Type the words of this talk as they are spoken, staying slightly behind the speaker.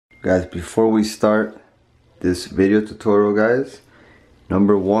Guys, before we start this video tutorial, guys,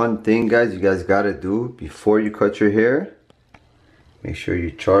 number one thing, guys, you guys gotta do before you cut your hair, make sure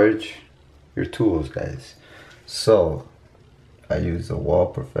you charge your tools, guys. So I use the Wall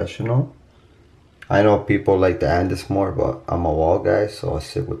Professional. I know people like the Andis more, but I'm a Wall guy, so I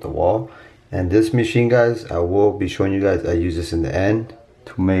stick with the Wall. And this machine, guys, I will be showing you guys, I use this in the end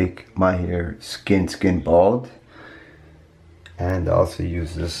to make my hair skin bald. And I also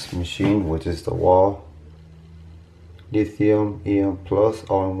use this machine, which is the Wall Lithium EM Plus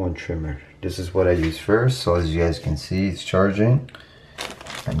all-in-one trimmer. This is what I use first. So as you guys can see, it's charging,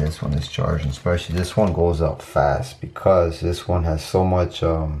 and this one is charging. Especially this one goes up fast because this one has so much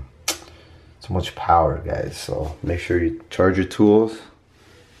power, guys. So make sure you charge your tools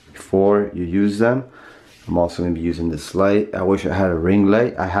before you use them. I'm also going to be using this light. I wish I had a ring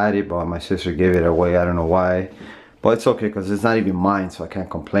light. I had it, but my sister gave it away. I don't know why. But it's okay because it's not even mine, so I can't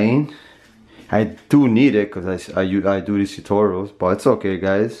complain. I do need it because I do these tutorials, but it's okay,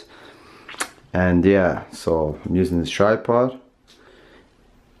 guys. And yeah, so I'm using this tripod,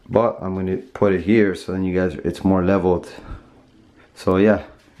 but I'm going to put it here so then you guys, it's more leveled. So yeah,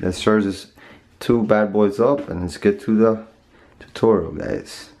 let's charge this two bad boys up and let's get to the tutorial,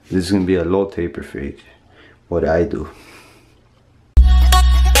 guys. This is going to be a low taper fade, what I do.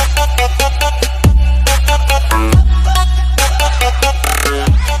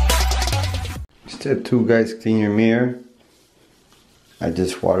 Step 2, guys, clean your mirror. I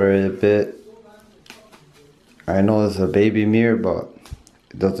just water it a bit. I know it's a baby mirror, but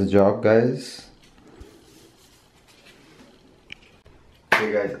it does the job, guys.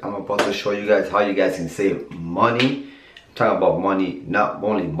 Okay, guys, I'm about to show you guys how you guys can save money. I'm talking about money not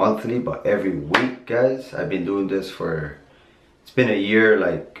only monthly, but every week, guys. I've been doing this for, it's been a year,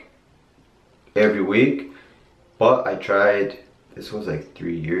 like every week. But I tried, this was like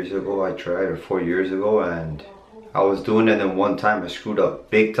 3 years ago I tried, or 4 years ago, and I was doing it, and one time I screwed up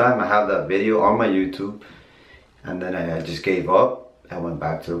big time. I have that video on my YouTube, and then I just gave up. I went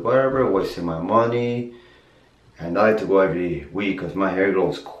back to the barber, wasting my money, and I had to go every week because my hair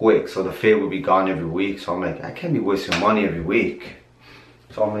grows quick, so the fade would be gone every week. So I'm like, I can't be wasting money every week.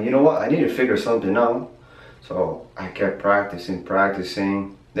 So I'm like, you know what, I need to figure something out. So I kept practicing.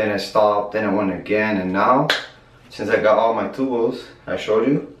 Then I stopped, then I went again, and now since I got all my tools I showed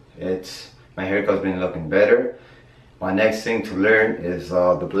you, my haircut's been looking better. My next thing to learn is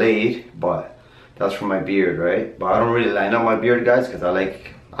the blade, but that's for my beard, right? But I don't really line up my beard, guys, because I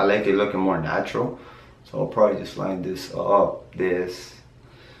like it looking more natural. So I'll probably just line this up, this,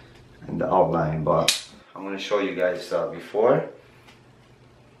 and the outline. But I'm gonna show you guys before.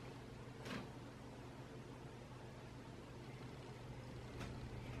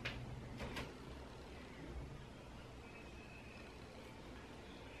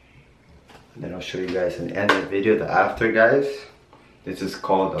 And then I'll show you guys in the end of the video, the after, guys. This is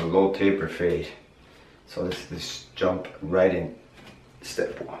called a low taper fade. So let's just jump right in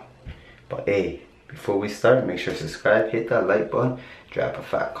step 1. But hey, before we start, make sure to subscribe, hit that like button, drop a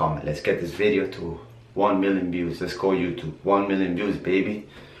fat comment. Let's get this video to 1 million views. Let's go YouTube. 1 million views, baby.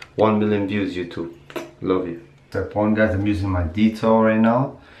 1 million views, YouTube. Love you. Step 1, guys, I'm using my detail right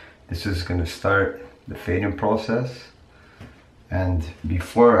now. This is gonna start the fading process. And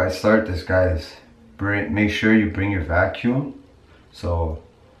before I start this, guys, make sure you bring your vacuum. So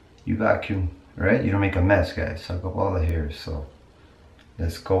you vacuum, right? You don't make a mess, guys. Suck up all the hairs. So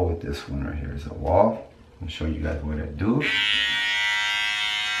let's go with this one right here. It's a Wall. I'll show you guys what I do.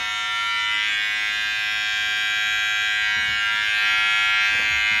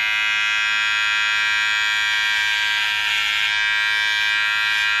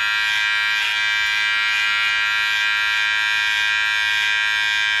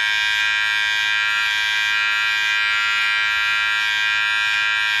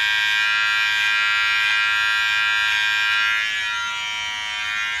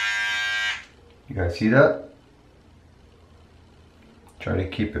 You guys see that? Try to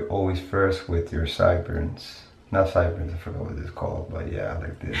keep it always first with your sideburns. Not sideburns, I forgot what it's called, but yeah,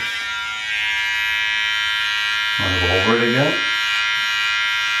 like this. I'm gonna go over it again.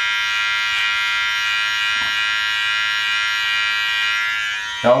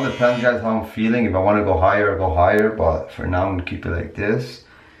 It all depends, guys, how I'm feeling. If I want to go higher, I'll go higher, but for now I'm gonna keep it like this.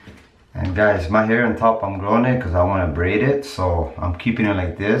 And guys, my hair on top, I'm growing it because I want to braid it, so I'm keeping it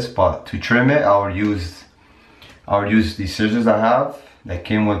like this. But to trim it, I would use these scissors I have that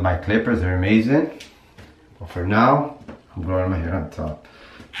came with my clippers. They're amazing. But for now, I'm growing my hair on top.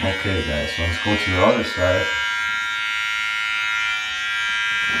 Okay, guys, so let's go to the other side.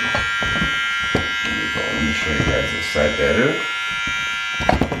 Let me show you guys this side better.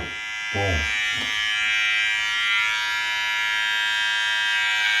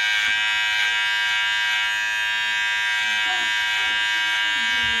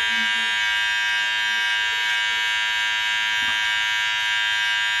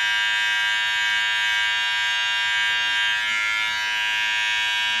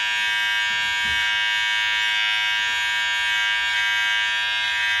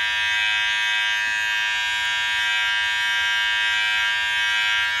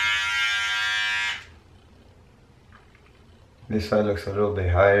 This side looks a little bit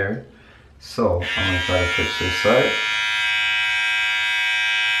higher. So I'm gonna try to fix this side.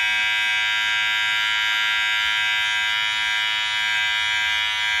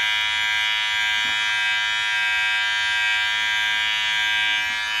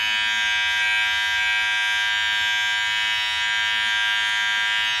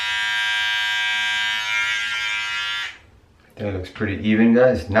 It looks pretty even,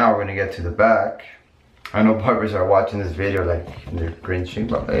 guys. Now we're gonna get to the back. I know barbers are watching this video like they're cringing,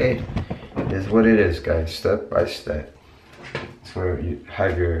 but hey, it is what it is, guys. Step by step. It's where you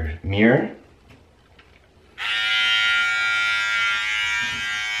have your mirror.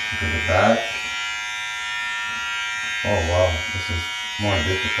 To the back. Oh wow, this is more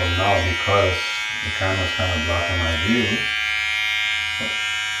difficult now because the camera's kind of blocking my view.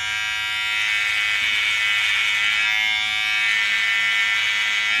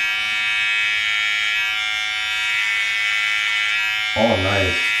 Oh,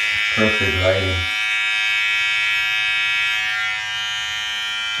 nice. Perfect lighting.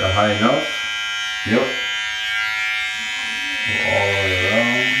 Is that high enough? Yep. Go all the way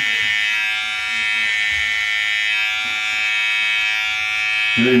around.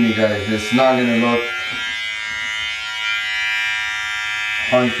 Believe me, guys, it's not gonna look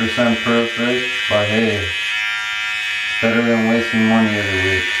 100% perfect, but hey, it's better than wasting money every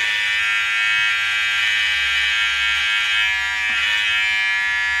week.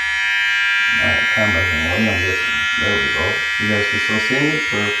 Camera's in way on this one. There we go. You guys can still see me?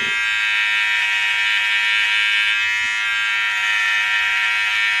 Perfect.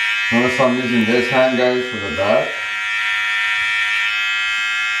 Notice I'm using this hand, guys, for the back.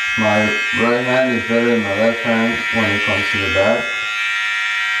 My right hand is better than my left hand when it comes to the back.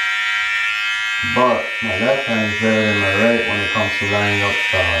 But my left hand is better than my right when it comes to lining up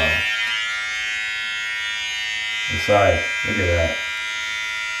the side. Look at that.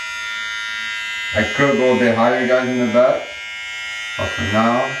 I could go a bit higher, guys, in the back, but for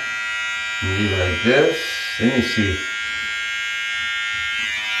now, I'm gonna leave it like this. Let me see.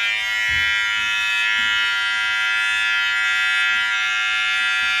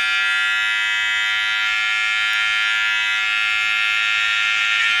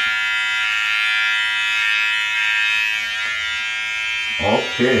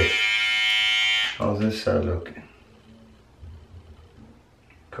 Okay. How's this side looking?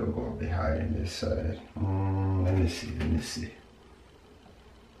 Could go a bit higher in this side. Let me see, let me see.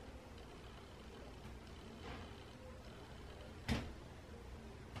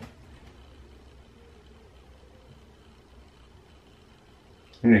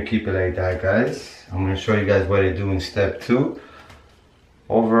 I'm gonna keep it like that, guys. I'm gonna show you guys what I do in step 2.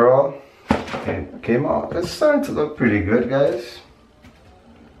 Overall, it came out. It's starting to look pretty good, guys.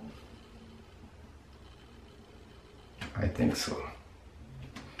 I think so.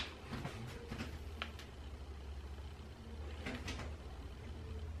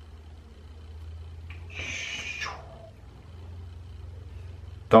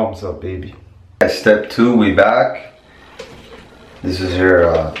 Thumbs up, baby. Step 2, we back. This is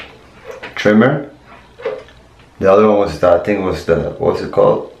your trimmer. The other one was the, I think it was the, what's it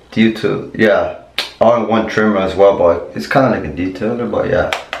called? Detail. Yeah, all-in-one trimmer as well, but it's kind of like a detailer, but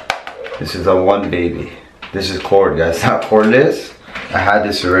yeah. This is a one baby. This is cord, guys, not cordless. I had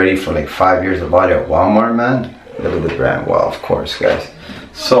this already for like 5 years. I bought it at Walmart, man. Look at the brand. Well, of course, guys.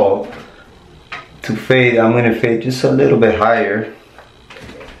 So, to fade, I'm gonna fade just a little bit higher.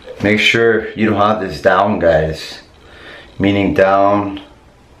 Make sure you don't have this down, guys. Meaning down,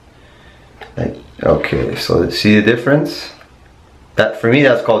 like, okay, so see the difference? That, for me,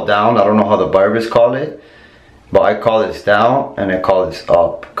 that's called down. I don't know how the barbers call it, but I call this down and I call this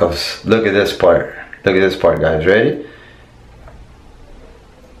up. Because look at this part. Look at this part, guys. Ready?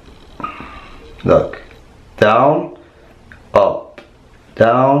 Look. Down, up,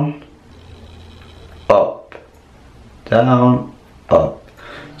 down, up, down, up.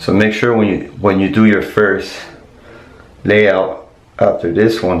 So make sure when you do your first layout after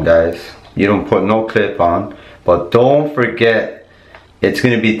this one, guys, you don't put no clip on, but don't forget it's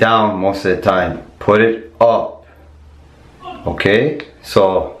gonna be down most of the time. Put it up. Okay,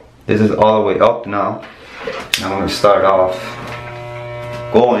 so this is all the way up now. I'm gonna start off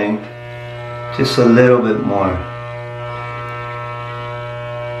going just a little bit more.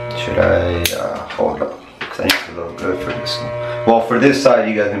 Should I hold up? Because I need to look good for this one. Well, for this side,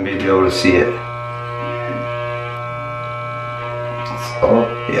 you guys can be able to see it. So,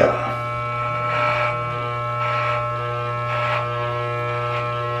 yeah.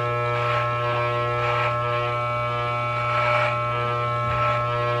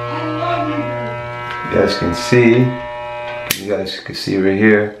 You guys can see. Give you guys can see right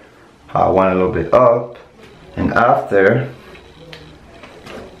here how I went a little bit up, and after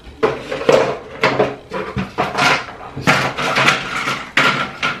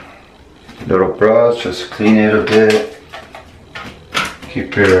little brush, just clean it a bit.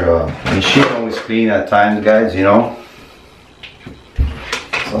 Keep your machine always clean at times, guys, you know.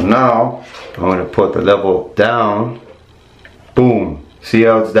 So now I'm going to put the level down. Boom. See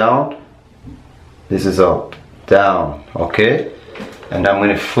how it's down? This is up, down, okay? And I'm going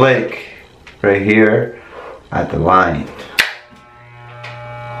to flick right here at the line.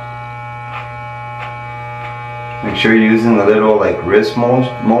 Make sure you're using a little like wrist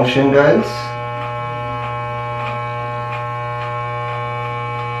motion, guys.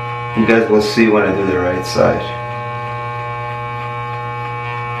 You guys will see when I do the right side.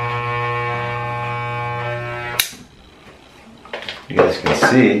 You guys can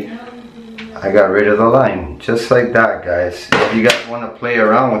see I got rid of the line just like that, guys. If you guys want to play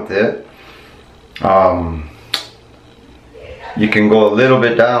around with it, you can go a little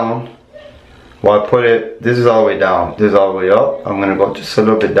bit down. Well, I put it, this is all the way down, this is all the way up. I'm gonna go just a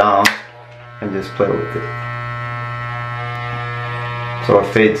little bit down and just play with it. So it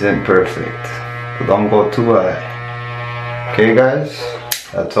fades in perfect. But don't go too high. Okay, guys,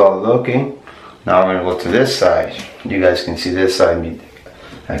 that's all looking. Now I'm gonna go to this side. You guys can see this side.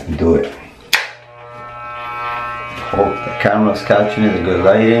 I can do it. Hope the camera's catching it, the good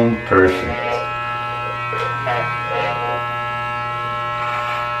lighting, perfect.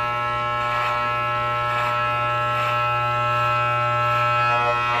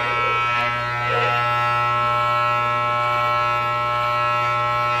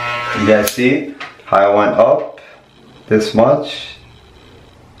 You guys see how I went up this much?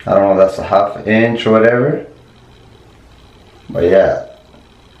 I don't know, that's a ½ inch or whatever. But yeah.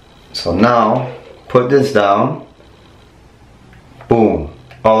 So now, put this down. Boom.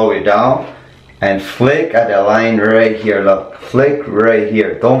 All the way down. And flick at the line right here. Look. Flick right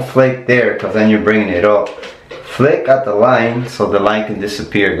here. Don't flick there because then you're bringing it up. Flick at the line so the line can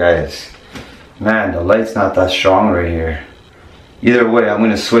disappear, guys. Man, the light's not that strong right here. Either way, I'm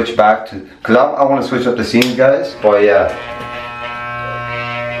going to switch back to, because I want to switch up the scenes, guys. But yeah.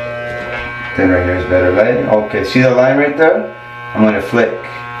 Then right here is better lighting. Okay, see the line right there? I'm going to flick.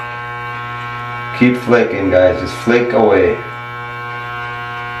 Keep flicking, guys. Just flick away.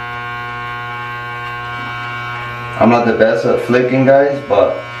 I'm not the best at flicking, guys,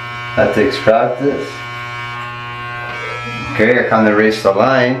 but that takes practice. Okay, I kind of erased the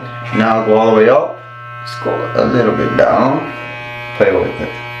line. Now I'll go all the way up. Let's go a little bit down. Play with it.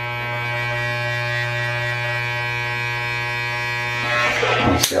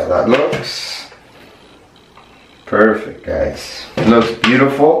 Let's see how that looks. Perfect, guys. It looks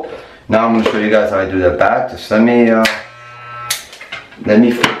beautiful. Now I'm going to show you guys how I do the back. Just let me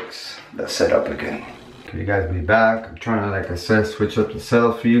fix the setup again. Okay, you guys, be back. I'm trying to, like I said, switch up the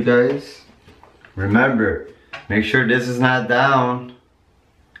setup for you guys. Remember, make sure this is not down,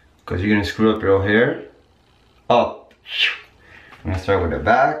 because you're going to screw up your hair. Up. I'm gonna start with the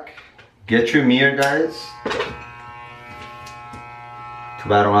back. Get your mirror, guys. Too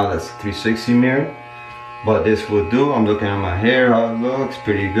bad I don't have this 360 mirror, but this will do. I'm looking at my hair, how it looks,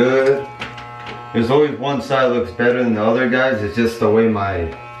 pretty good. There's always one side looks better than the other, guys. It's just the way my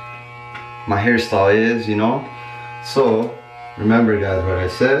hairstyle is, you know. So remember, guys, what I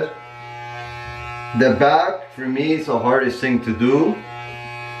said. The back for me is the hardest thing to do.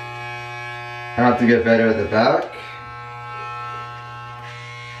 I have to get better at the back.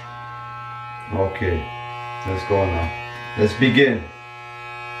 Okay, let's go now. Let's begin.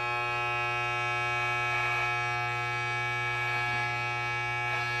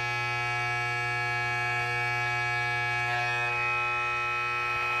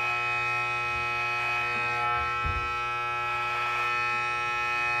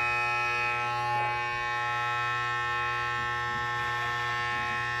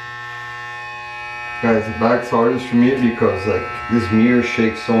 Guys, the back's hardest for me because like this mirror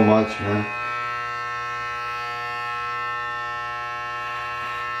shakes so much, man.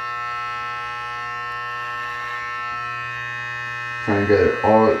 Trying to get it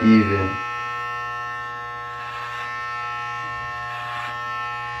all even.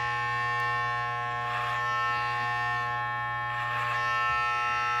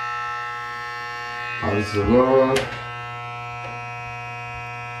 How does it look?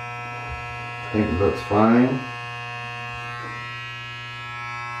 I think it looks fine.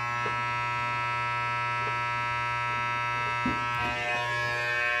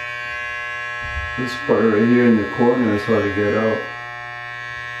 This part right here in the corner is hard to get out.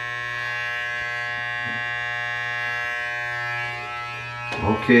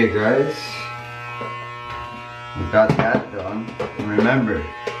 Okay guys, we got that done. And remember,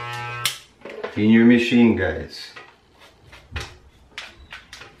 clean your machine guys.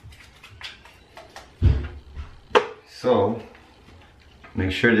 So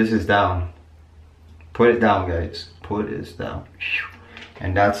make sure this is down. Put it down guys, put this down.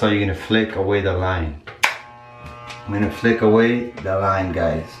 And that's how you're gonna flick away the line. I'm gonna flick away the line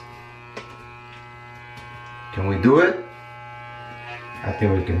guys. Can we do it? I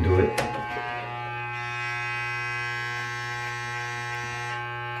think we can do it.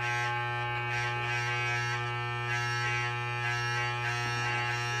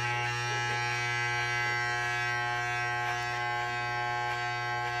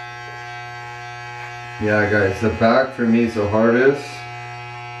 Yeah guys, the back for me is the hardest.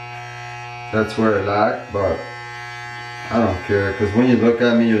 That's where I lack, but I don't care, because when you look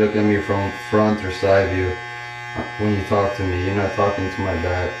at me, you look at me from front or side view. When you talk to me, you're not talking to my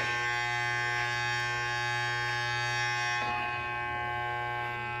back.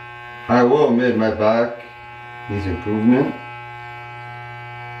 I will admit my back needs improvement,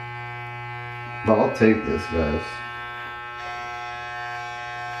 but I'll take this guys.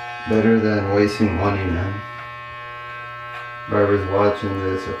 Better than wasting money, man. Whoever's watching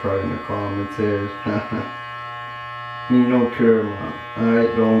this are probably in the commentaries. You don't care, man.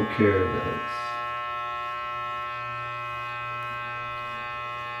 I don't care, guys.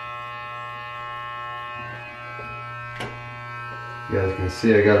 You guys can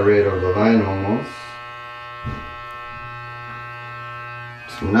see I got rid of the line almost.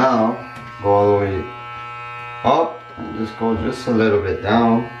 So now, go all the way up and just go just a little bit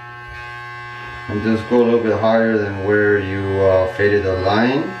down. And just go a little bit higher than where you faded the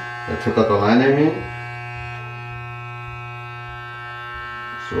line. I took out the line, I mean.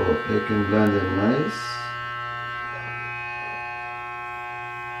 So it can blend it nice.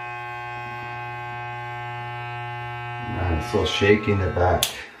 And it's so shaky in the back.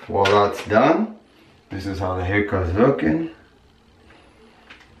 While that's done, this is how the haircut is looking.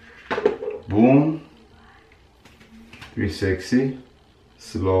 Boom. 360.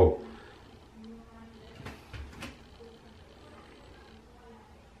 Slow.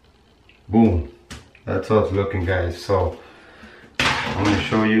 Boom. That's how it's looking guys. So I'm going to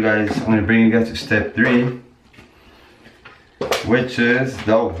show you guys, I'm going to bring you guys to step 3, which is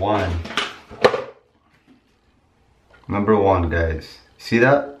the 1. Number 1 guys. See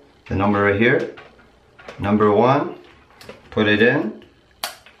that? The number right here. Number 1. Put it in.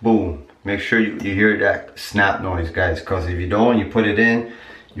 Boom. Make sure you hear that snap noise guys, because if you don't, you put it in,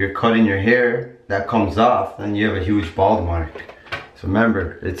 you're cutting your hair, that comes off, then you have a huge bald mark. So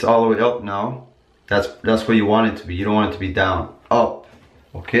remember, it's all the way up now. That's where you want it to be. You don't want it to be down. Up.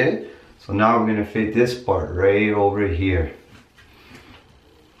 Okay? So now we're gonna fade this part right over here.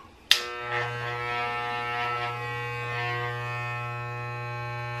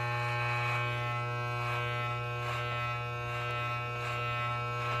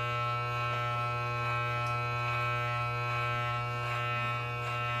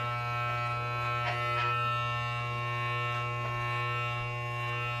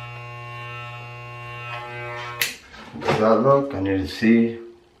 Does that look? I need to see.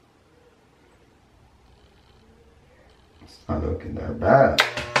 It's not looking that bad.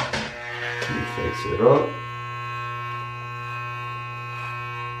 Let me fix it up.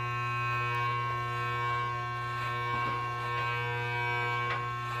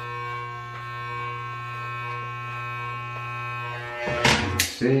 Let me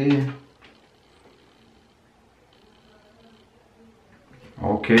see.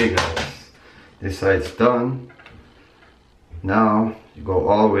 Okay guys, this side's done. Now you go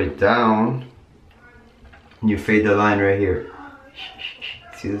all the way down and you fade the line right here.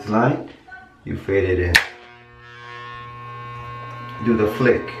 See this line? You fade it in. Do the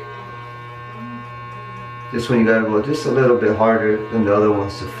flick. This one you gotta go just a little bit harder than the other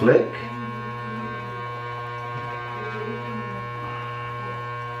ones to flick.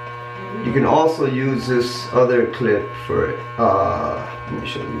 You can also use this other clip for it. Let me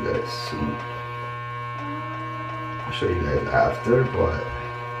show you guys soon. I'll show you guys after, but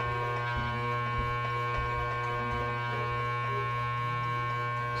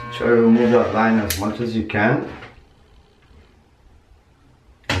so try to remove that line as much as you can.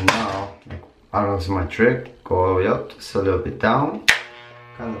 And now, I don't know, it's my trick. Go all the way up, just a little bit down,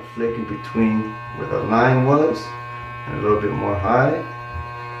 kind of flick in between where the line was, and a little bit more high,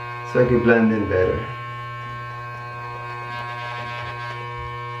 so I can blend in better.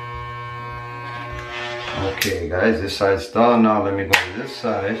 Okay guys, this side's done. Now let me go to this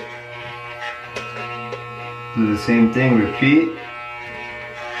side. Do the same thing, repeat.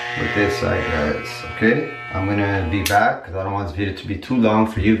 with this side, guys. Okay, I'm gonna be back because I don't want this video to be too long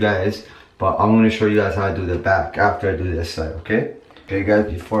for you guys, but I'm gonna show you guys how I do the back after I do this side. Okay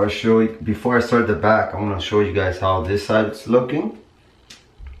guys, before I start the back, I'm gonna show you guys how this side is looking.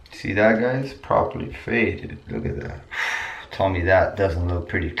 See that, guys? Properly faded. Look at that. Tell me that doesn't look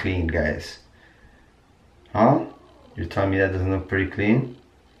pretty clean, guys. Huh? You're telling me that doesn't look pretty clean?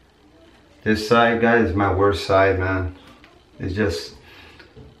 This side, guys, is my worst side, man. It's just,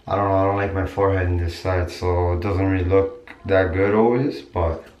 I don't know, I don't like my forehead in this side, so it doesn't really look that good always,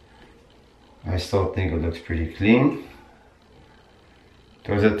 but I still think it looks pretty clean.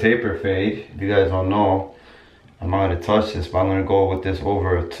 There's a taper fade. If you guys don't know, I'm not gonna touch this, but I'm gonna go with this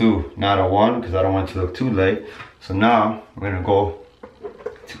over a 2, not a 1, because I don't want it to look too light. So now we're gonna go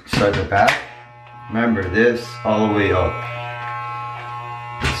to start the back. Remember this all the way up.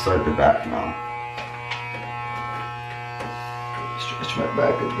 Let's start the back now. Stretch my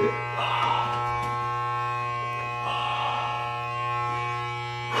back a bit.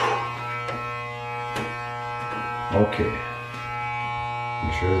 Okay.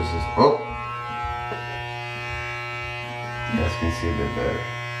 Make sure this is, oh! You guys can see a bit better.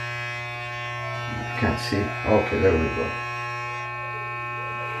 Can't see. Okay, there we go.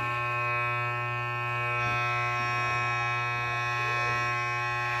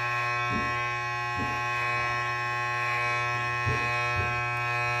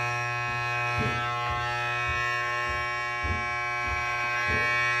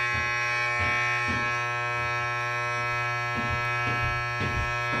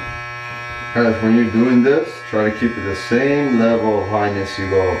 Guys, when you're doing this, try to keep it the same level of highness you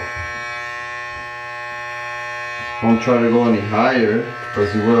go. Don't try to go any higher,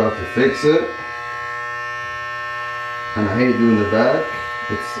 because you will have to fix it. And I hate doing the back.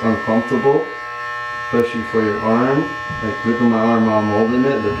 It's uncomfortable, especially for your arm. Like, look at my arm, how I'm holding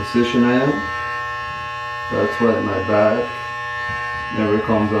it, the position I am. That's why my back never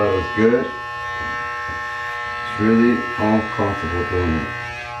comes out as good. It's really uncomfortable doing it.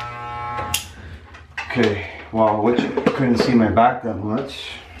 Okay, well, which you couldn't see my back that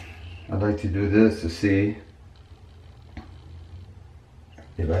much. I'd like to do this to see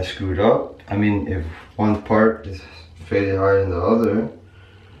if I screwed up. I mean, if one part is faded higher than the other.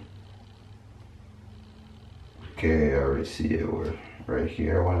 Okay, I already see it. We're right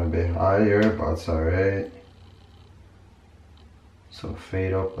here. I went a bit higher, but it's alright. So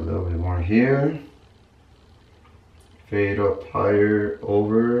fade up a little bit more here. Fade up higher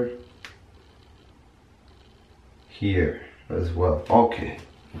over here as well. Okay,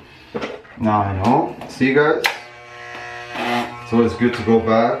 now I know. See, guys, so it's good to go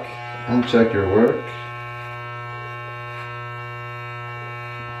back and check your work.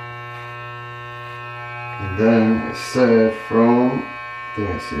 And then I said from, I think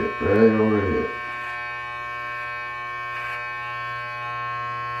I see it right over here.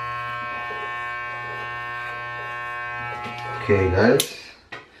 Okay, guys,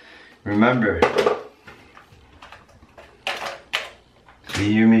 remember,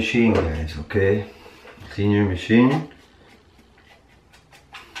 clean your machine, guys, okay? Clean your machine.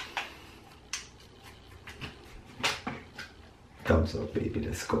 Thumbs up, baby,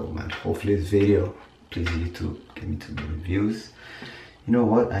 let's go, man. Hopefully this video, please YouTube, give me 2 million views. You know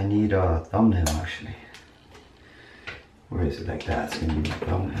what, I need a thumbnail actually. Where is it? Like that, it's gonna be my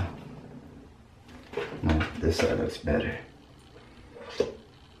thumbnail. No, this side looks better.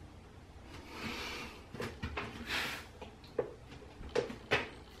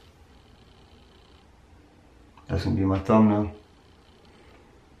 That's gonna be my thumbnail.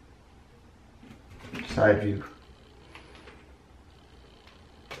 Side view.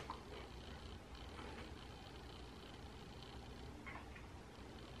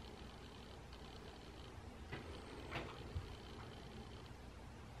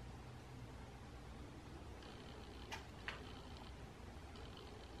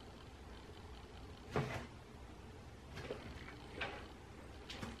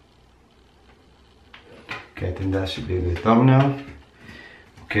 Okay, I think that should be a good thumbnail.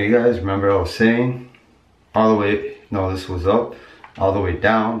 Okay guys, remember I was saying all the way, no, this was up, all the way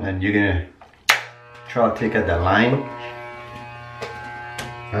down, and you're gonna try to take out that line.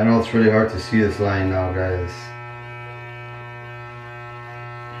 I know it's really hard to see this line now, guys.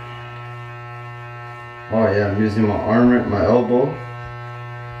 Oh yeah, I'm using my arm, my elbow.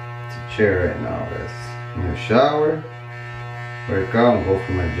 It's a chair right now, guys. I'm gonna shower, work out, and go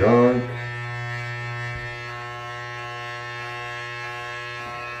for my jog.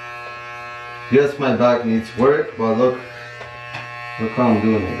 Yes, my back needs work, but look how I'm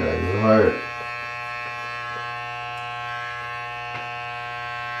doing it, guys. It's hard.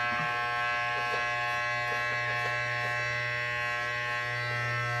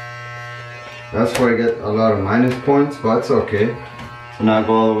 That's where I get a lot of minus points, but it's okay. So now I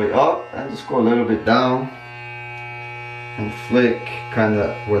go all the way up and just go a little bit down and flick kind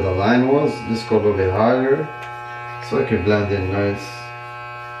of where the line was. Just go a little bit higher so it can blend in nice.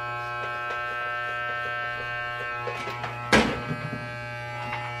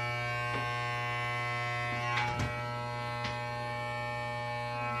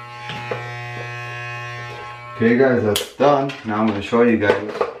 Okay guys, that's done. Now I'm going to show you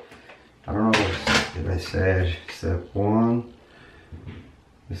guys. I don't know if I said step 1.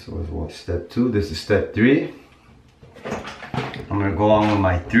 This was what, step 2. This is step 3. I'm going to go on with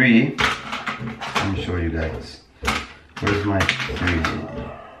my 3. Let me show you guys. Where's my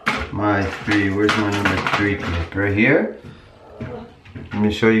 3? My 3. Where's my number 3 clip? Right here. Let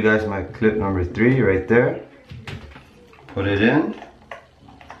me show you guys my clip number 3 right there. Put it in.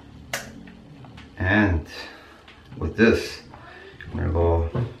 And with this, I'm gonna go,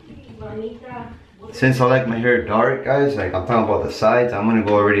 since I like my hair dark guys, like I'm talking about the sides, I'm gonna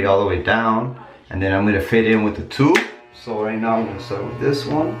go already all the way down and then I'm gonna fade in with the 2. So right now I'm gonna start with this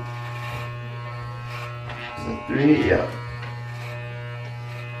one. It's a 3, yeah.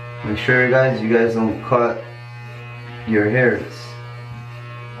 Make sure guys, you guys don't cut your hairs.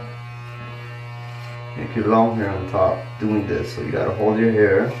 Make your long hair on top doing this, so you gotta hold your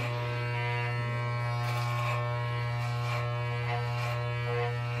hair.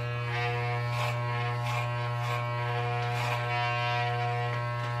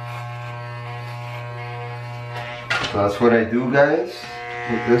 So that's what I do guys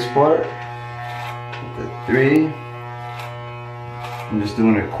with this part, with the 3. I'm just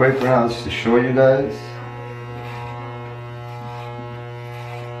doing a quick round just to show you guys.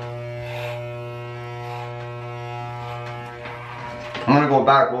 I'm gonna go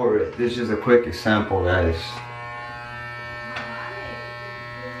back over it. This is a quick example guys.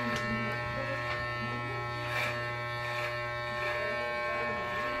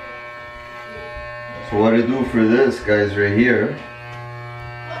 So what I do for this guys right here,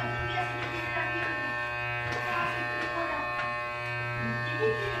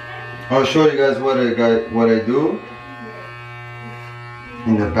 I'll show you guys what I do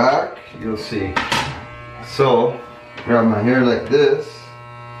in the back. You'll see. So grab my hair like this.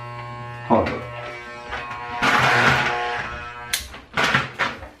 Hold on.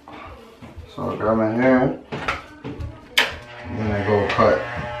 So I grab my hair and then I go cut.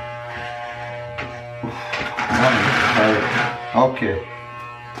 Okay,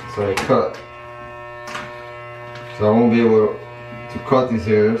 so I cut. So I won't be able to cut these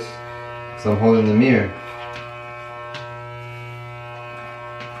hairs because I'm holding the mirror.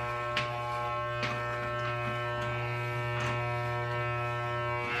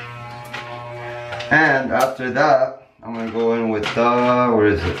 And after that, I'm gonna go in with where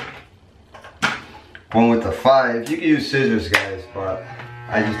is it? Going with the 5. You can use scissors guys, but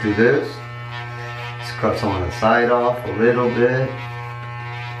I just do this. Cut some on the side off a little bit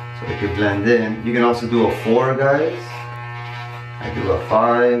so it can blend in. You can also do a 4 guys. I do a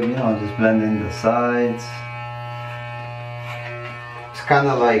 5, you know, just blend in the sides. It's kind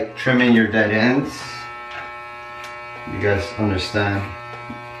of like trimming your dead ends. You guys understand?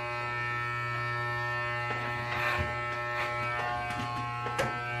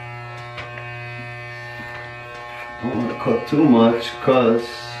 I don't want to cut too much because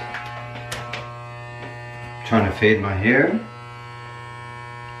trying to fade my hair,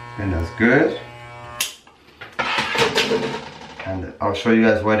 and that's good. And I'll show you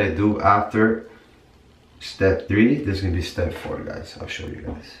guys what I do after step 3. This is gonna be step 4 guys. I'll show you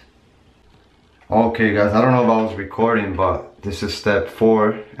guys. Okay guys, I don't know if I was recording, but this is step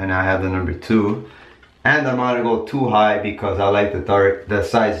 4 and I have the number 2, and I'm not gonna go too high because I like the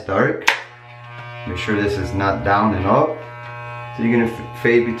sides dark. Make sure this is not down and up. So you're gonna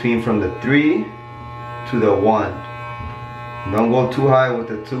fade between from the 3 to the 1. Don't go too high with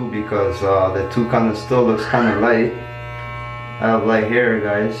the 2 because the 2 kind of still looks kind of light. I have light hair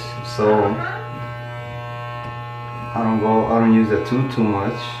guys, so I don't use the 2 too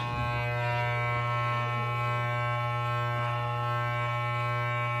much.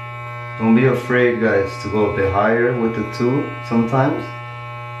 Don't be afraid guys to go a bit higher with the 2 sometimes.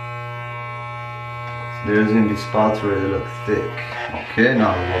 There's gonna be spots where they look thick. Okay,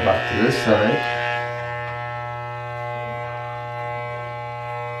 now we'll go back to this side.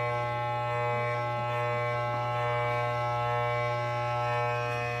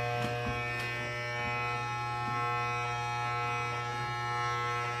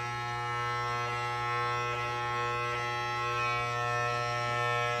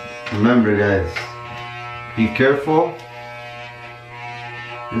 Remember guys, be careful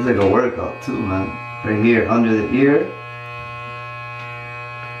It's like a workout too, man. Right here, under the ear.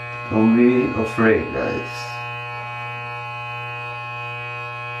 Don't be afraid, guys.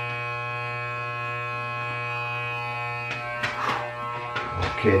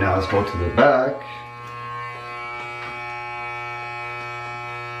 Okay, now let's go to the back.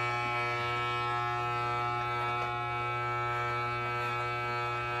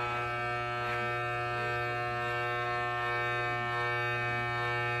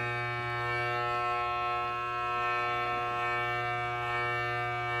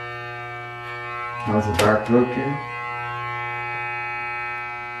 How's the back looking?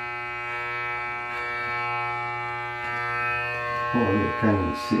 Oh, you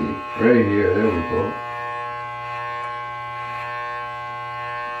can't see. Right here, there we go.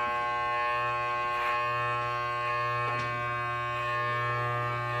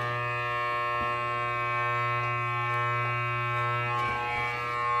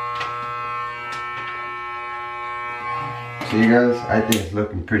 See guys, I think it's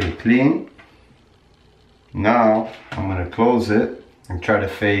looking pretty clean. Now, I'm gonna close it and try to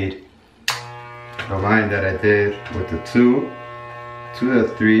fade the line that I did with the 2 to the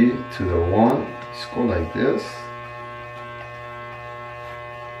 3 to the 1. Just go like this.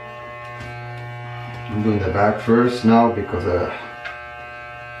 I'm doing the back first now because I'm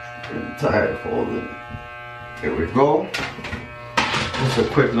tired of holding. Here we go. Just a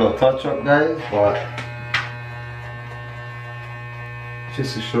quick little touch up, guys, but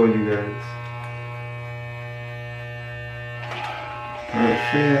just to show you guys.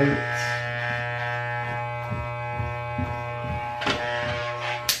 Perfect.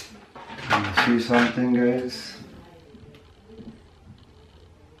 See something, guys?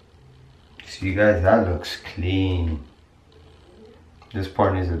 See guys, that looks clean. This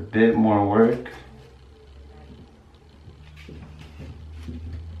part needs a bit more work.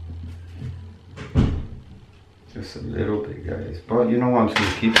 Just a little bit, guys. But you know what, I'm just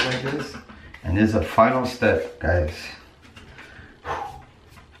gonna keep it like this. And this is a final step, guys.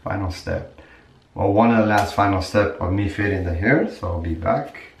 Final step. Well, one of the last final step of me fitting the hair, so I'll be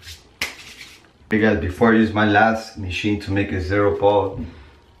back. Hey guys, before I use my last machine to make a zero bald,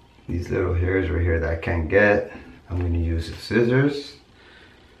 these little hairs right here that I can't get, I'm going to use the scissors.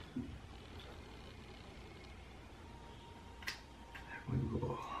 There we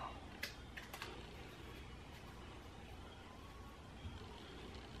go.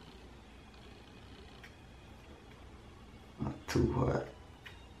 Not too hot.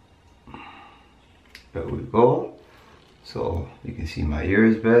 There we go. So you can see my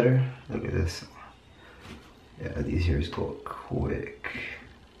ears better. Look at this. Yeah, these ears go quick.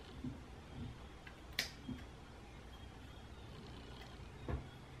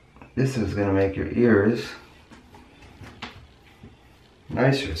 This is gonna make your ears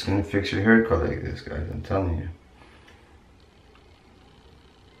nicer. It's gonna fix your haircut like this, guys, I'm telling you.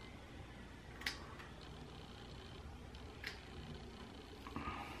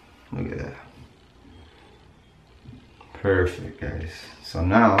 Look at that. Perfect, guys. So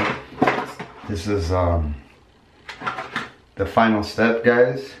now this is the final step,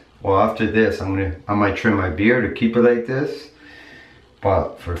 guys. Well, after this I might trim my beard to keep it like this,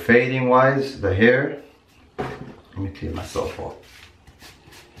 but for fading wise, the hair, let me clean myself off.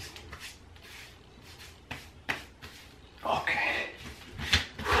 Okay.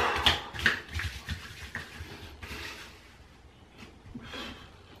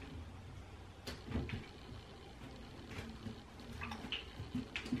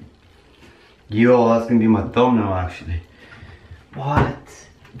 Yo, that's gonna be my thumbnail actually. What?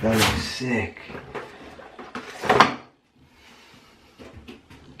 That looks sick.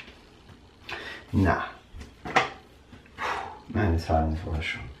 Nah. Man, it's hot in this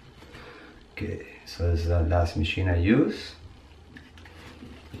washroom. Okay, so this is the last machine I use.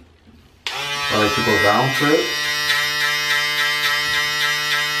 I like to go down first.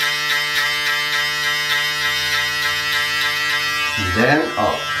 And then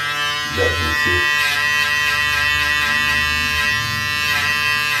up. You guys can see.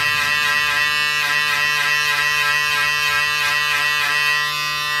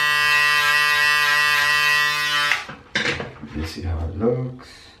 You see how it looks.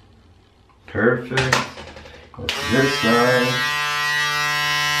 Perfect. Go to this side.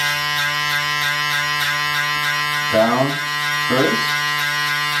 Down first.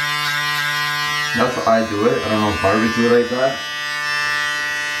 That's how I do it. I don't know if barbers do it like that.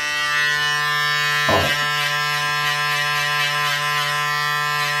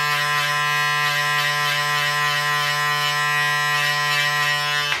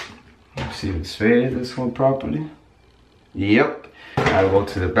 See if it's faded this one properly. Yep. I go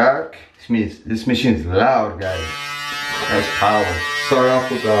to the back. This machine is loud, guys. That's power. Start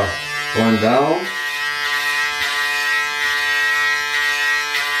off with going down.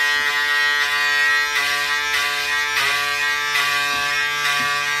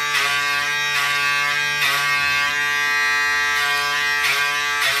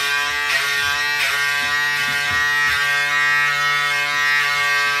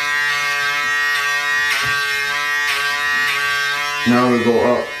 Now we go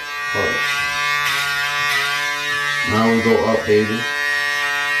up. Now we go up, baby.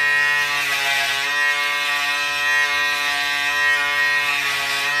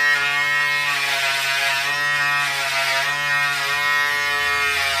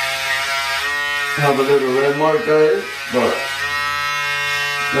 Have a little red mark, guys, but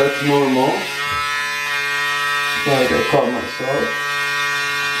that's normal. So I got caught myself.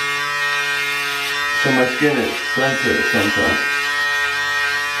 So my skin is sensitive sometimes.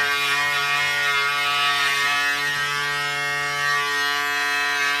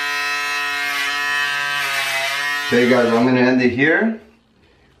 Okay guys, I'm gonna end it here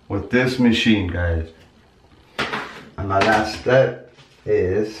with this machine, guys. And my last step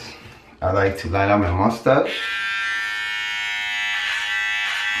is I like to line up my mustache.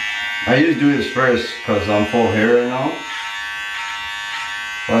 I usually do this first because I'm full hair right now.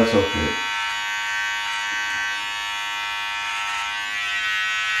 But that's okay.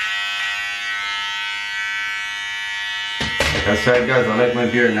 Like I said, guys, I like my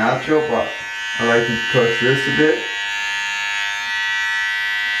beard natural, but I like to touch this a bit.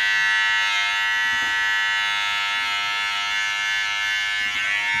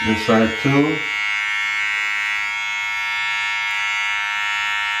 This side too.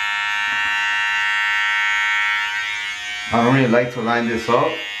 I don't really like to line this up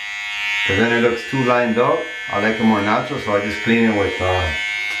because then it looks too lined up. I like it more natural, so I just clean it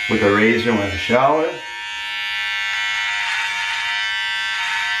with a razor when I shower.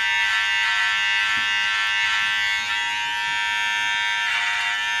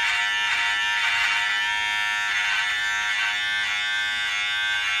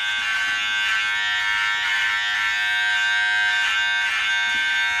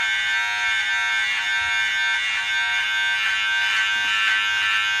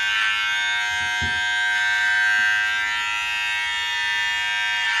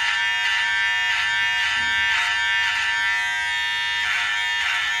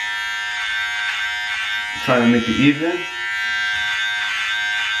 Trying to make it even.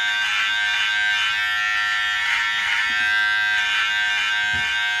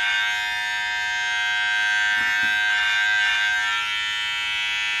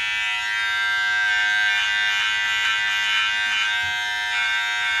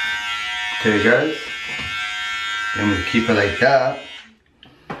 Okay guys, I'm gonna keep it like that.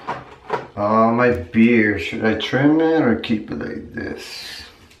 My beard, should I trim it or keep it like this?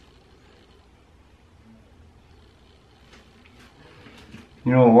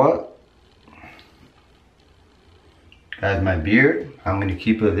 You know what? Guys, my beard, I'm gonna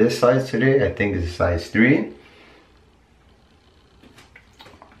keep it this size today. I think it's size 3.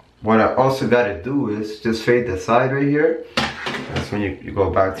 What I also gotta do is just fade the side right here. That's when you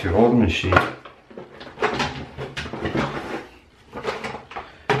go back to your old machine. Oh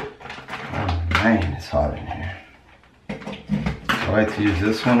man, it's hot in here. I like to use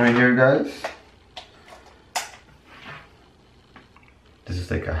this one right here, guys. This is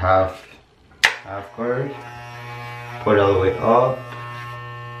like a half guard. Put it all the way up.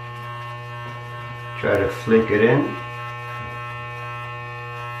 Try to flick it in.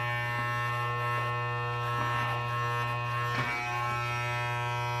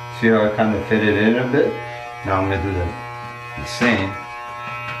 See how I kind of fit it in a bit? Now I'm gonna do the same.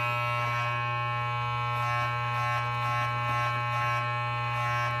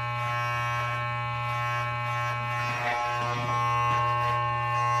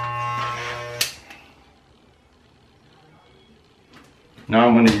 Now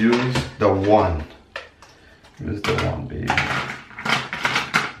I'm gonna use the 1. Use the 1, baby.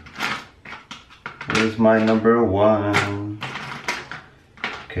 Where's my number 1?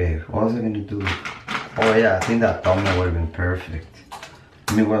 Okay, what was I gonna do? Oh yeah, I think that thumbnail would have been perfect.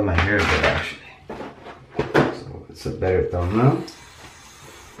 Let me wet my hair a bit actually. So it's a better thumbnail.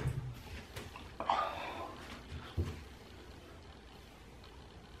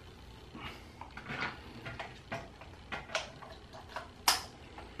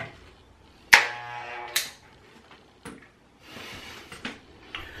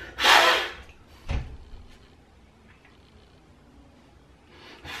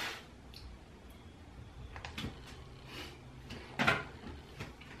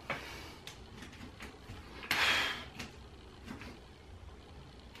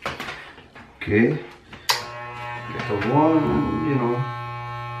 Okay. Get the one, you know.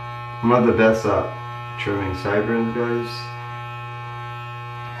 I'm not the best at trimming sideburns, guys.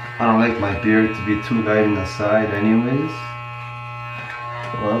 I don't like my beard to be too light in the side anyways.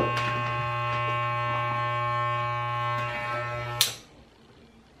 Well,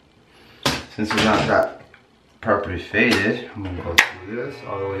 since it's not that properly faded, I'm gonna go through this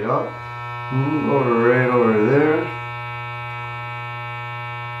all the way up. Go right over there.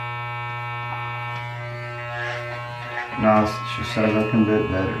 Now it should start looking a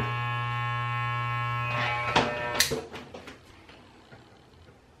bit better.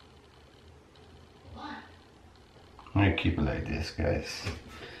 I'm gonna keep it like this, guys.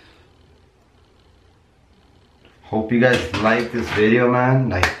 Hope you guys like this video, man.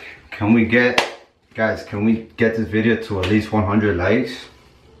 Like, can we get this video to at least 100 likes?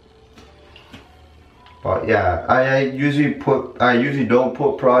 But yeah, I usually don't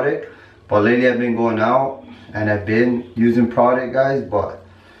put product, but lately I've been going out and I've been using product, guys. But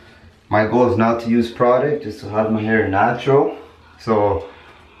my goal is not to use product, just to have my hair natural. So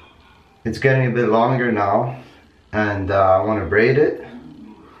it's getting a bit longer now, and I want to braid it.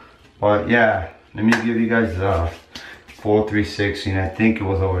 But yeah, let me give you guys a full 360, and I think it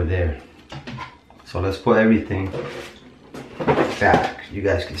was over there. So let's put everything back. You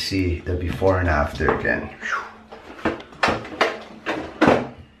guys can see the before and after again.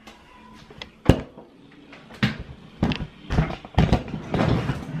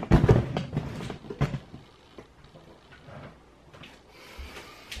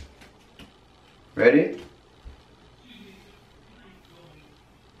 Ready?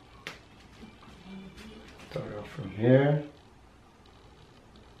 Start off from here.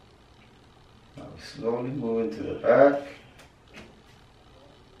 Now slowly move into the back.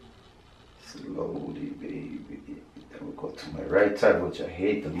 Slowly, baby. Then we'll go to my right side, which I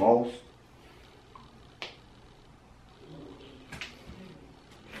hate the most.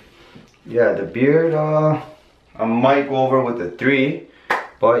 Yeah, the beard, I might go over with the 3.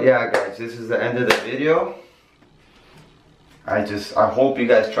 But yeah, guys, this is the end of the video. I hope you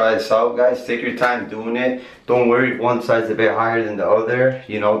guys try this out, guys. Take your time doing it. Don't worry if one side's a bit higher than the other.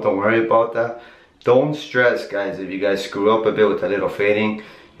 You know, don't worry about that. Don't stress, guys, if you guys screw up a bit with a little fading.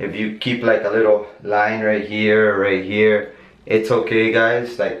 If you keep like a little line right here, it's okay,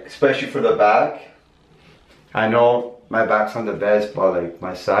 guys. Like, especially for the back. I know my back's not the best, but like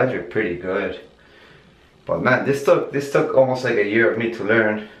my sides are pretty good. But man, this took almost like a year of me to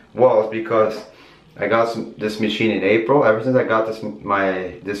learn. Well, it's because I got this machine in April. Ever since I got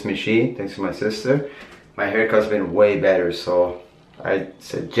this machine, thanks to my sister, my haircut's been way better. So I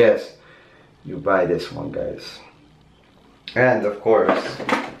suggest you buy this one, guys. And of course,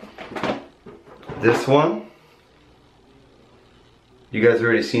 this one, you guys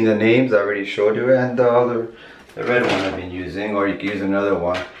already seen the names. I already showed you, and the red one I've been using, or you can use another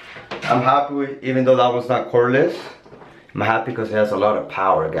one. I'm happy with, even though that one's not cordless, I'm happy because it has a lot of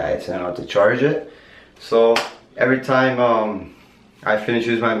power, guys. I don't have to charge it. So every time I finish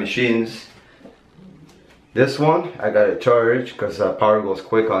using my machines, this one I gotta charge because power goes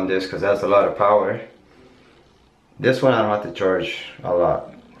quick on this because it has a lot of power. This one I don't have to charge a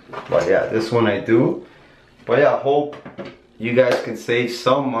lot, but yeah, this one I do. But yeah, I hope you guys can save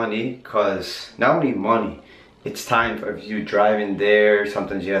some money, because not only money, it's time for you driving there.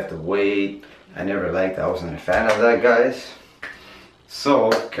 Sometimes you have to wait. I never liked that. I wasn't a fan of that, guys. So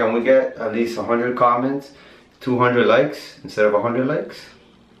can we get at least 100 comments, 200 likes instead of 100 likes?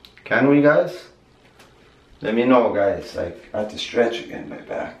 Can we, guys? Let me know, guys. Like, I have to stretch again my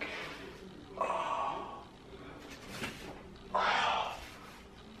back.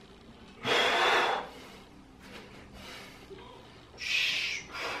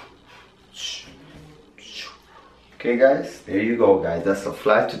 Okay, guys, there you go, guys. That's a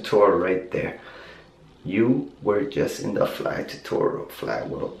fly tutorial right there. You were just in the fly tutorial, fly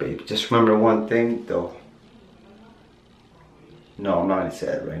world, baby. Just remember one thing, though. No, I'm not gonna say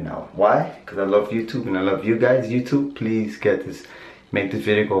it right now. Why? Because I love YouTube and I love you guys. YouTube, please make this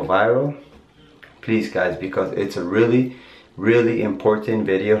video go viral. Please, guys, because it's a really, really important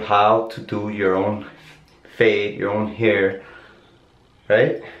video. How to do your own fade, your own hair,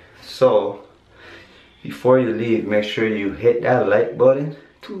 right? So before you leave, make sure you hit that like button.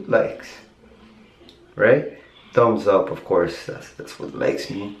 2 likes, right? Thumbs up, of course. That's what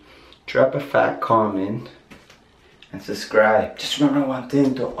likes mean. Drop a fat comment and subscribe. Just remember one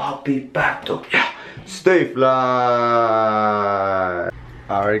thing, though. I'll be back, though. Yeah. Stay fly.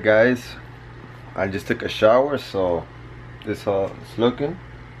 Alright, guys. I just took a shower, so this how it's looking.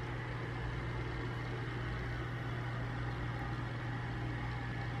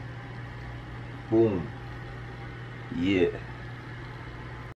 Boom. Yeah.